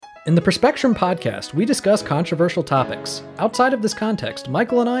In the Perspectrum podcast, we discuss controversial topics. Outside of this context,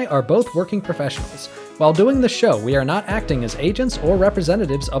 Michael and I are both working professionals. While doing this show, we are not acting as agents or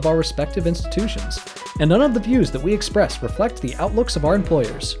representatives of our respective institutions, and none of the views that we express reflect the outlooks of our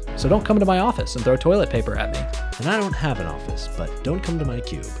employers. So don't come to my office and throw toilet paper at me. And I don't have an office, but don't come to my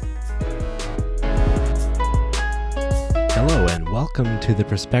cube. Hello and welcome to the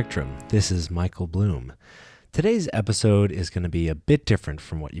Perspectrum. This is Michael Bloom. Today's episode is going to be a bit different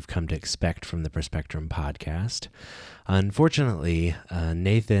from what you've come to expect from the Perspectrum podcast. Unfortunately,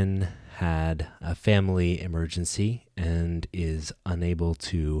 Nathan had a family emergency and is unable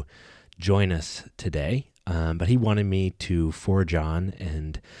to join us today, but he wanted me to forge on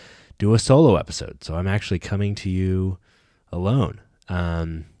and do a solo episode. So I'm actually coming to you alone.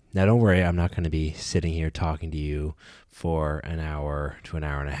 Now don't worry, I'm not going to be sitting here talking to you for an hour to an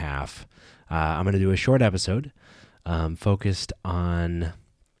hour and a half. I'm going to do a short episode focused on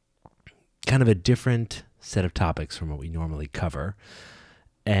kind of a different set of topics from what we normally cover.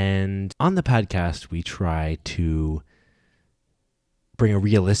 And on the podcast, we try to bring a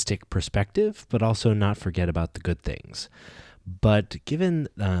realistic perspective, but also not forget about the good things. But given,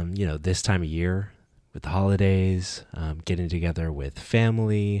 this time of year with the holidays, getting together with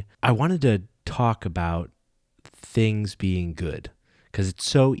family, I wanted to talk about things being good. Because it's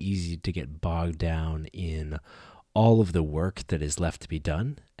so easy to get bogged down in all of the work that is left to be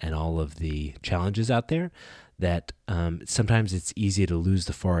done and all of the challenges out there that sometimes it's easy to lose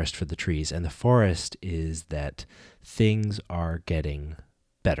the forest for the trees. And the forest is that things are getting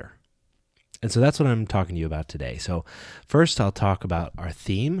better. And so that's what I'm talking to you about today. So first I'll talk about our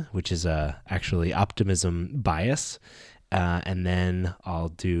theme, which is actually optimism bias. And then I'll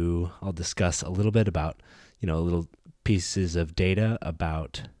discuss a little bit about, little pieces of data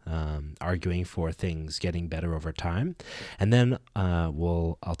about arguing for things getting better over time. And then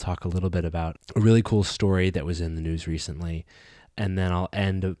I'll talk a little bit about a really cool story that was in the news recently. And then I'll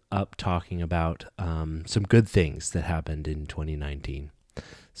end up talking about some good things that happened in 2019.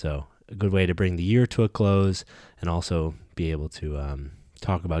 So a good way to bring the year to a close and also be able to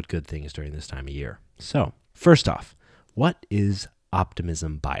talk about good things during this time of year. So first off, what is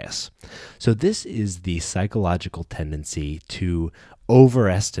optimism bias? So this is the psychological tendency to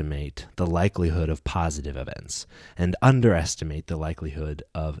overestimate the likelihood of positive events and underestimate the likelihood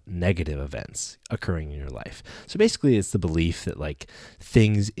of negative events occurring in your life. So basically it's the belief that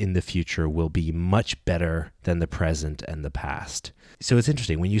things in the future will be much better than the present and the past. So it's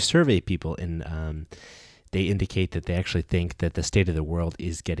interesting when you survey people they indicate that they actually think that the state of the world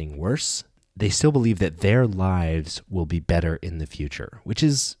is getting worse. They still believe that their lives will be better in the future, which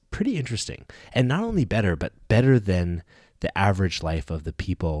is pretty interesting. And not only better, but better than the average life of the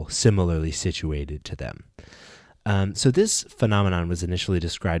people similarly situated to them. So this phenomenon was initially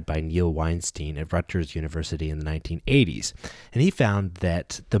described by Neil Weinstein at Rutgers University in the 1980s. And he found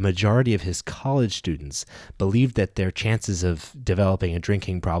that the majority of his college students believed that their chances of developing a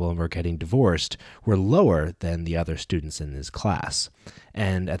drinking problem or getting divorced were lower than the other students in his class.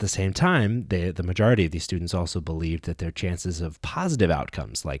 And at the same time, the majority of these students also believed that their chances of positive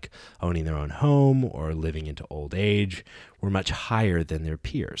outcomes, like owning their own home or living into old age, were much higher than their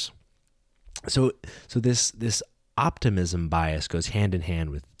peers. So this optimism bias goes hand in hand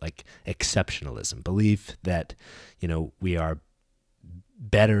with exceptionalism, belief that, we are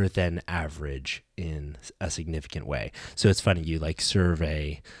better than average in a significant way. So it's funny, you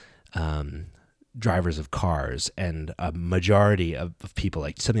survey drivers of cars, and a majority of people,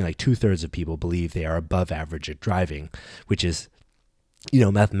 something like 2/3 of people believe they are above average at driving, which is,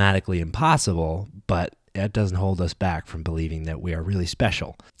 mathematically impossible, but that doesn't hold us back from believing that we are really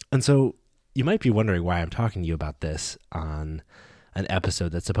special. And so you might be wondering why I'm talking to you about this on an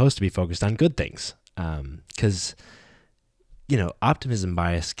episode that's supposed to be focused on good things. Because, optimism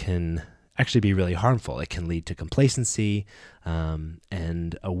bias can actually be really harmful. It can lead to complacency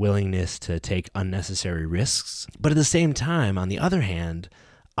and a willingness to take unnecessary risks. But at the same time, on the other hand,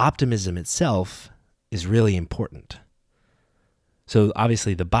 optimism itself is really important. So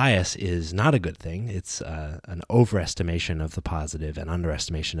obviously the bias is not a good thing. It's an overestimation of the positive and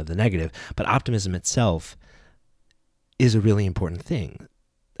underestimation of the negative. But optimism itself is a really important thing.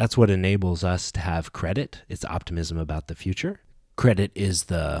 That's what enables us to have credit. It's optimism about the future. Credit is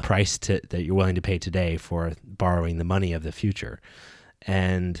the price that you're willing to pay today for borrowing the money of the future.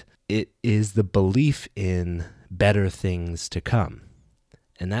 And it is the belief in better things to come.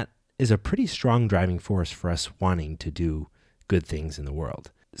 And that is a pretty strong driving force for us wanting to do good things in the world.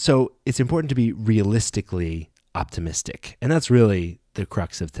 So it's important to be realistically optimistic. And that's really the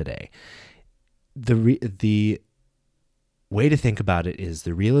crux of today. The way to think about it is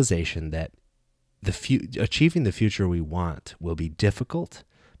the realization that achieving the future we want will be difficult,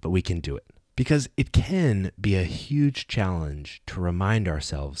 but we can do it. Because it can be a huge challenge to remind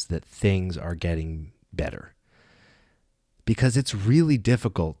ourselves that things are getting better. Because it's really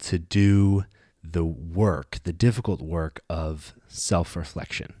difficult to do the difficult work of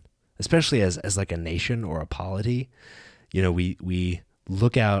self-reflection, especially as like a nation or a polity. We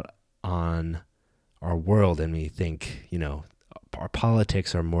look out on our world and we think, our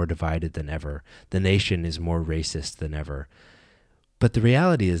politics are more divided than ever. The nation is more racist than ever. But the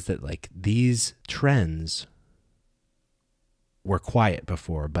reality is that these trends were quiet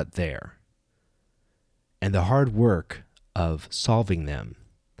before, but there. And the hard work of solving them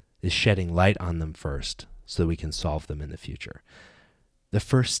is shedding light on them first so that we can solve them in the future. The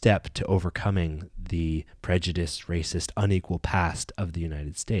first step to overcoming the prejudiced, racist, unequal past of the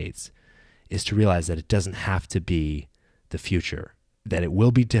United States is to realize that it doesn't have to be the future, that it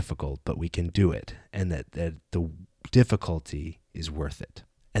will be difficult, but we can do it, and that the difficulty is worth it.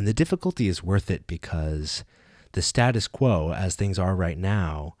 And the difficulty is worth it because the status quo, as things are right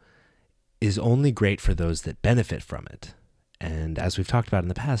now, is only great for those that benefit from it. And as we've talked about in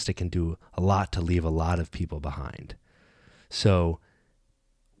the past, it can do a lot to leave a lot of people behind. So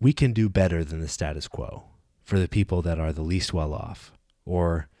we can do better than the status quo for the people that are the least well off,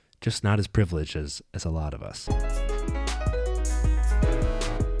 or just not as privileged as a lot of us.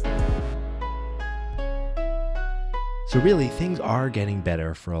 So really, things are getting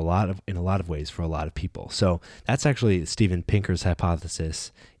better in a lot of ways for a lot of people. So that's actually Steven Pinker's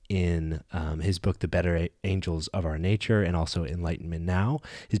hypothesis in his book, The Better Angels of Our Nature, and also Enlightenment Now,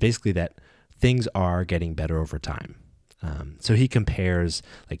 is basically that things are getting better over time. So he compares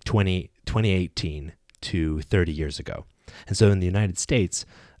 2018 to 30 years ago. And so in the United States,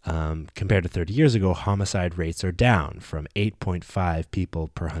 compared to 30 years ago, homicide rates are down from 8.5 people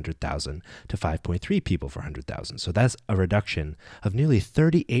per 100,000 to 5.3 people per 100,000. So that's a reduction of nearly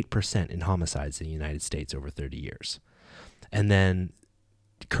 38% in homicides in the United States over 30 years. And then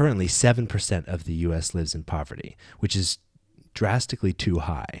currently 7% of the U.S. lives in poverty, which is drastically too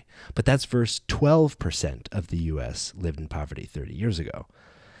high. But that's versus 12% of the U.S. lived in poverty 30 years ago.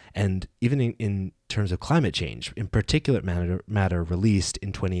 And even in terms of climate change, in particulate matter released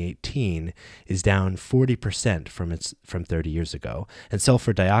in 2018 is down 40% from 30 years ago. And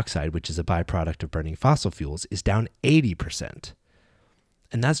sulfur dioxide, which is a byproduct of burning fossil fuels, is down 80%.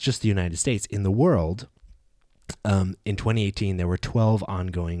 And that's just the United States. In the world, in 2018, there were 12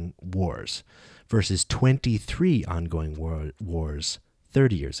 ongoing wars versus 23 ongoing wars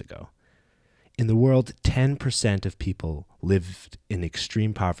 30 years ago. In the world, 10% of people lived in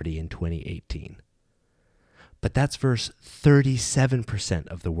extreme poverty in 2018. But that's versus 37%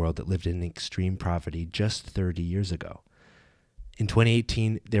 of the world that lived in extreme poverty just 30 years ago. In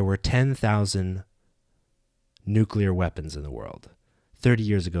 2018, there were 10,000 nuclear weapons in the world. 30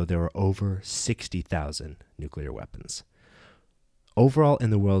 years ago, there were over 60,000 nuclear weapons. Overall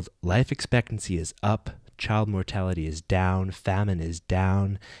in the world, life expectancy is up, child mortality is down, famine is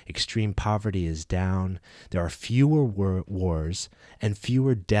down, extreme poverty is down. There are fewer wars and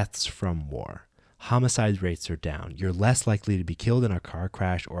fewer deaths from war. Homicide rates are down. You're less likely to be killed in a car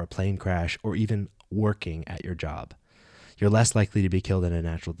crash or a plane crash or even working at your job. You're less likely to be killed in a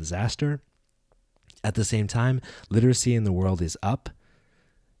natural disaster. At the same time, literacy in the world is up.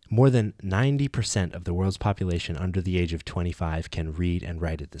 More than 90% of the world's population under the age of 25 can read and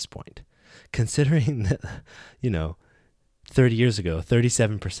write at this point. Considering that, 30 years ago,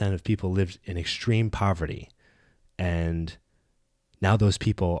 37% of people lived in extreme poverty, and now those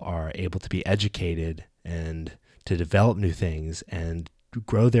people are able to be educated and to develop new things and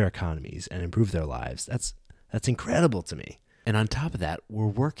grow their economies and improve their lives. That's incredible to me. And on top of that, we're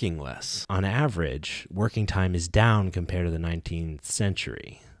working less. On average, working time is down compared to the 19th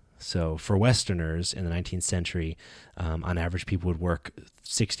century. So for Westerners in the 19th century, on average, people would work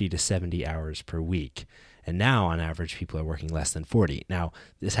 60 to 70 hours per week. And now, on average, people are working less than 40. Now,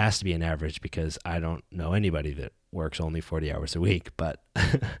 this has to be an average because I don't know anybody that works only 40 hours a week, but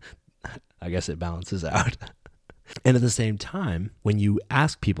I guess it balances out. And at the same time, when you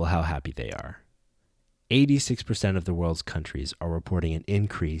ask people how happy they are, 86% of the world's countries are reporting an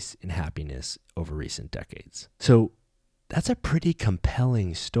increase in happiness over recent decades. So that's a pretty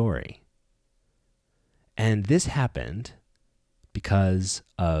compelling story. And this happened because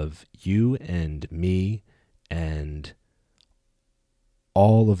of you and me and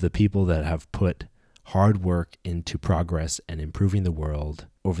all of the people that have put hard work into progress and improving the world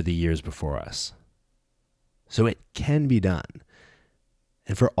over the years before us. So it can be done.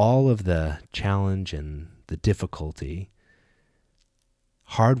 And for all of the challenge and the difficulty,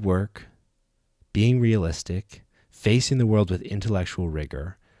 hard work, being realistic, facing the world with intellectual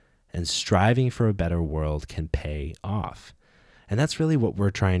rigor, and striving for a better world can pay off. And that's really what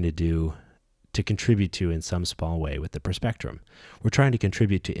we're trying to do, to contribute to in some small way with the Perspectrum. We're trying to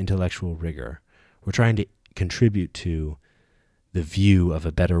contribute to intellectual rigor. We're trying to contribute to the view of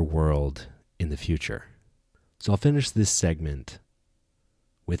a better world in the future. So I'll finish this segment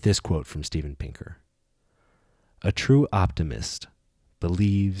with this quote from Steven Pinker. "A true optimist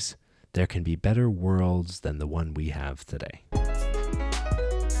believes there can be better worlds than the one we have today."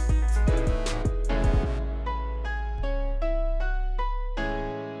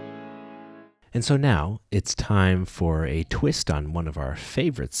 And so now it's time for a twist on one of our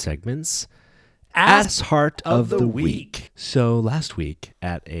favorite segments, Ass Heart of the Week. So last week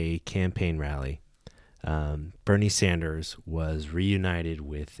at a campaign rally, Bernie Sanders was reunited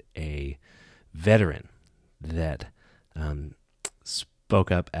with a veteran that spoke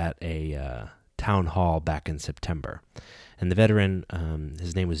up at a town hall back in September. And the veteran,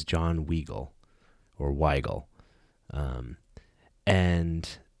 his name was John Weigel, or Weigel. And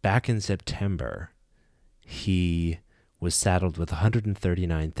back in September, he was saddled with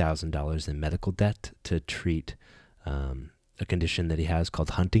 $139,000 in medical debt to treat a condition that he has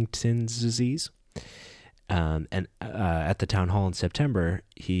called Huntington's disease. And at the town hall in September,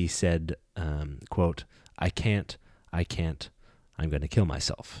 he said, quote, I can't, I'm going to kill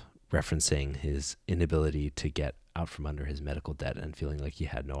myself, referencing his inability to get out from under his medical debt and feeling like he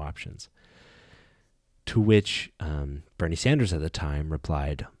had no options. To which Bernie Sanders at the time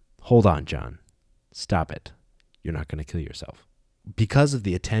replied, "Hold on, John. Stop it. You're not going to kill yourself." Because of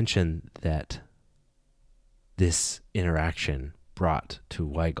the attention that this interaction brought to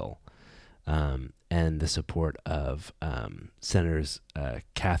Weigel, and the support of Senators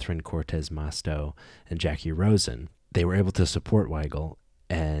Catherine Cortez Masto and Jackie Rosen, they were able to support Weigel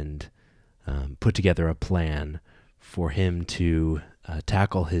and put together a plan for him to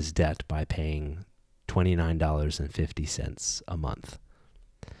tackle his debt by paying $29.50 a month.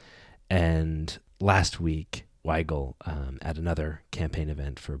 And last week, Weigel, at another campaign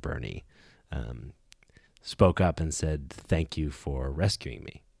event for Bernie, spoke up and said, "Thank you for rescuing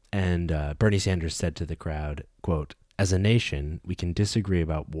me." And Bernie Sanders said to the crowd, quote, "As a nation, we can disagree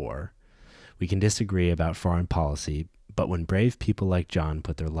about war. We can disagree about foreign policy, but when brave people like John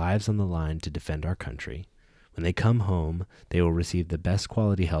put their lives on the line to defend our country, when they come home, they will receive the best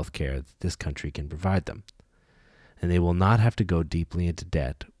quality health care that this country can provide them. And they will not have to go deeply into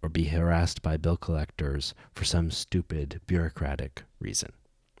debt or be harassed by bill collectors for some stupid bureaucratic reason."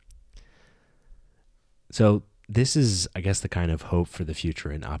 So this is, I guess, the kind of hope for the future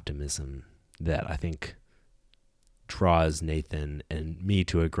and optimism that I think draws Nathan and me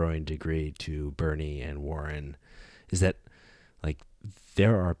to a growing degree to Bernie and Warren, is that, like,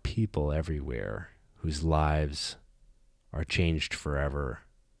 there are people everywhere whose lives are changed forever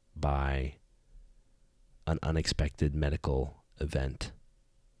by an unexpected medical event.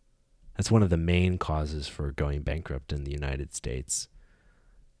 That's one of the main causes for going bankrupt in the United States.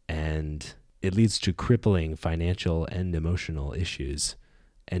 And it leads to crippling financial and emotional issues.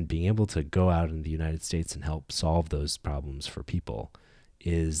 And being able to go out in the United States and help solve those problems for people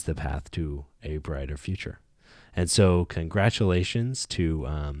is the path to a brighter future. And so congratulations to,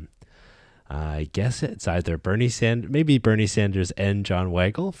 I guess it's either Bernie Sanders and John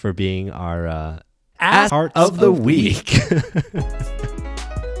Weigel for being our Ass Heart of the Week.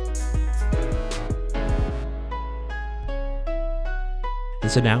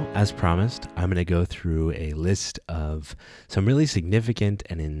 And so now, as promised, I'm going to go through a list of some really significant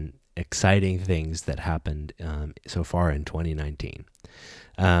and exciting things that happened so far in 2019.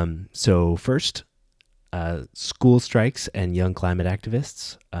 So first, school strikes and young climate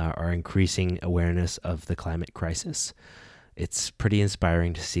activists are increasing awareness of the climate crisis. It's pretty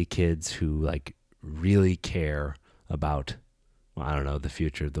inspiring to see kids who really care about, the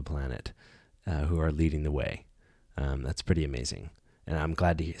future of the planet, who are leading the way. That's pretty amazing. And I'm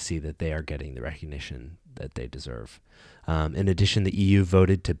glad to see that they are getting the recognition that they deserve. In addition, the EU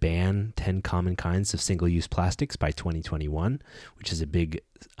voted to ban 10 common kinds of single-use plastics by 2021, which is a big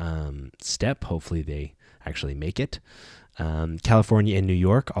step. Hopefully they actually make it. California and New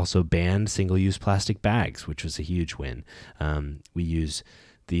York also banned single-use plastic bags, which was a huge win. The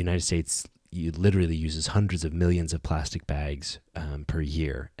United States literally uses hundreds of millions of plastic bags per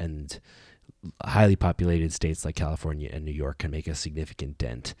year, and highly populated states like California and New York can make a significant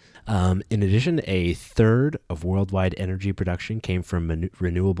dent. In addition, a third of worldwide energy production came from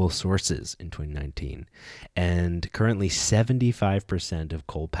renewable sources in 2019. And currently 75% of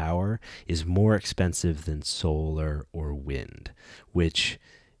coal power is more expensive than solar or wind, which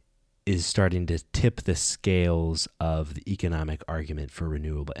is starting to tip the scales of the economic argument for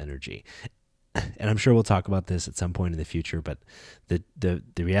renewable energy. And I'm sure we'll talk about this at some point in the future, but the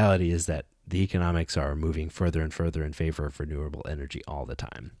reality is that the economics are moving further and further in favor of renewable energy all the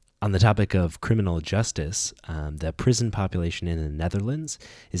time. On the topic of criminal justice, the prison population in the Netherlands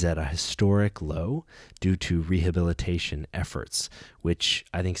is at a historic low due to rehabilitation efforts, which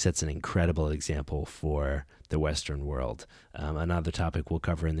I think sets an incredible example for the Western world. Another topic we'll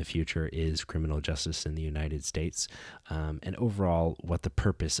cover in the future is criminal justice in the United States, and overall what the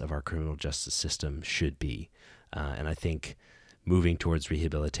purpose of our criminal justice system should be. And I think moving towards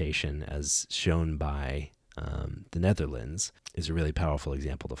rehabilitation, as shown by the Netherlands, is a really powerful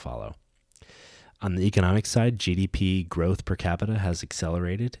example to follow. On the economic side, GDP growth per capita has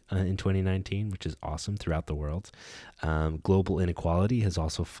accelerated in 2019, which is awesome throughout the world. Global inequality has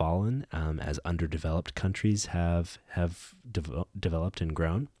also fallen as underdeveloped countries have developed and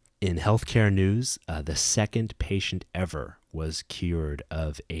grown. In healthcare news, the second patient ever was cured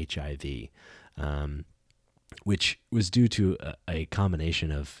of HIV, which was due to a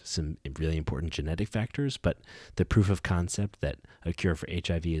combination of some really important genetic factors, but the proof of concept that a cure for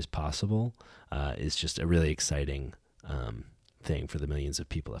HIV is possible is just a really exciting thing for the millions of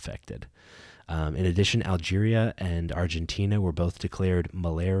people affected. In addition, Algeria and Argentina were both declared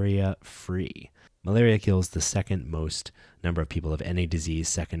malaria-free. Malaria kills the second most number of people of any disease,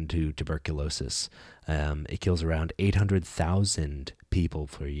 second to tuberculosis. It kills around 800,000 people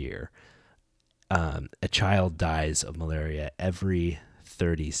per year. A child dies of malaria every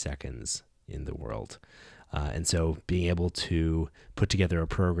 30 seconds in the world. And so being able to put together a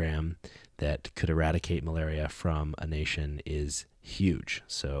program that could eradicate malaria from a nation is huge.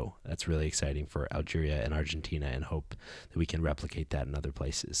 So that's really exciting for Algeria and Argentina, and hope that we can replicate that in other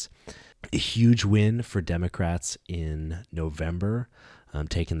places. A huge win for Democrats in November,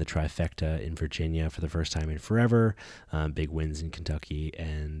 taking the trifecta in Virginia for the first time in forever. Big wins in Kentucky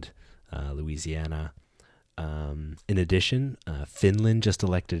and Louisiana. In addition, Finland just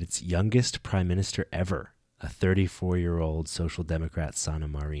elected its youngest prime minister ever, a 34-year-old Social Democrat, Sanna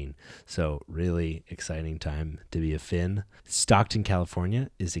Marin. So really exciting time to be a Finn. Stockton,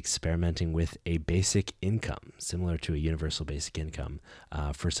 California is experimenting with a basic income, similar to a universal basic income,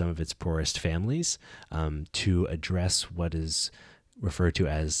 for some of its poorest families, to address what is referred to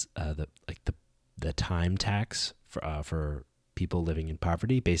as the time tax for people living in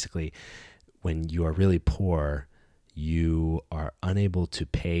poverty. Basically, when you are really poor, you are unable to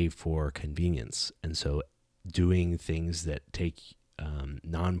pay for convenience. And so doing things that take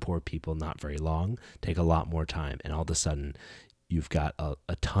non-poor people not very long take a lot more time. And all of a sudden, you've got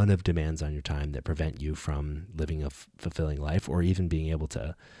a ton of demands on your time that prevent you from living a fulfilling life, or even being able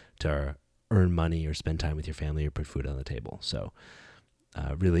to earn money or spend time with your family or put food on the table. So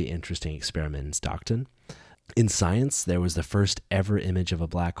really interesting experiment in Stockton. In science, there was the first ever image of a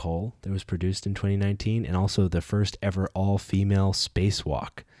black hole that was produced in 2019, and also the first ever all-female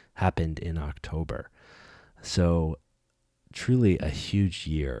spacewalk happened in October. So truly a huge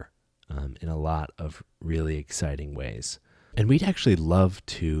year in a lot of really exciting ways. And we'd actually love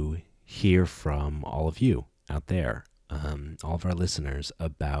to hear from all of you out there, all of our listeners,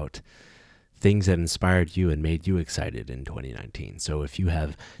 about things that inspired you and made you excited in 2019. So if you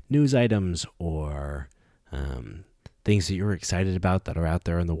have news items or things that you're excited about that are out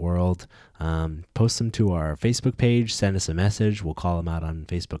there in the world, post them to our Facebook page, send us a message. We'll call them out on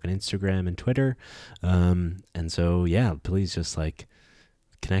Facebook and Instagram and Twitter. And so, yeah, please just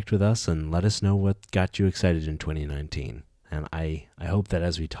connect with us and let us know what got you excited in 2019. And I hope that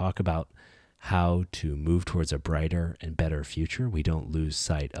as we talk about how to move towards a brighter and better future, we don't lose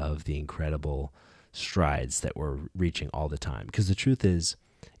sight of the incredible strides that we're reaching all the time. Because the truth is,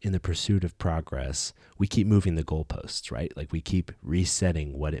 in the pursuit of progress, we keep moving the goalposts, right? We keep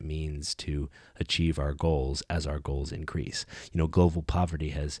resetting what it means to achieve our goals as our goals increase. Global poverty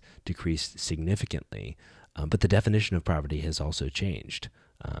has decreased significantly, but the definition of poverty has also changed.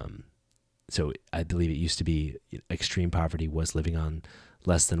 So I believe it used to be extreme poverty was living on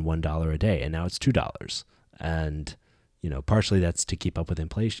less than $1 a day, and now it's $2. And, partially that's to keep up with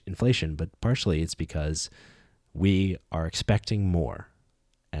inflation, but partially it's because we are expecting more.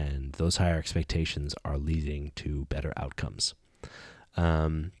 And those higher expectations are leading to better outcomes.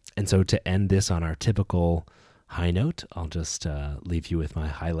 And so to end this on our typical high note, I'll just leave you with my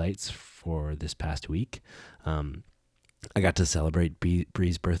highlights for this past week. I got to celebrate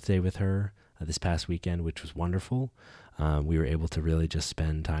Bree's birthday with her this past weekend, which was wonderful. We were able to really just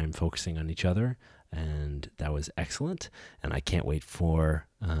spend time focusing on each other, and that was excellent. And I can't wait for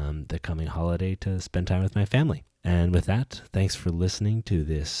the coming holiday to spend time with my family. And with that, thanks for listening to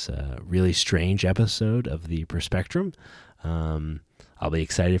this really strange episode of the Perspectrum. I'll be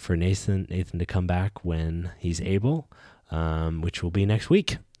excited for Nathan to come back when he's able, which will be next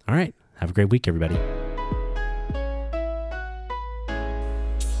week. All right. Have a great week, everybody.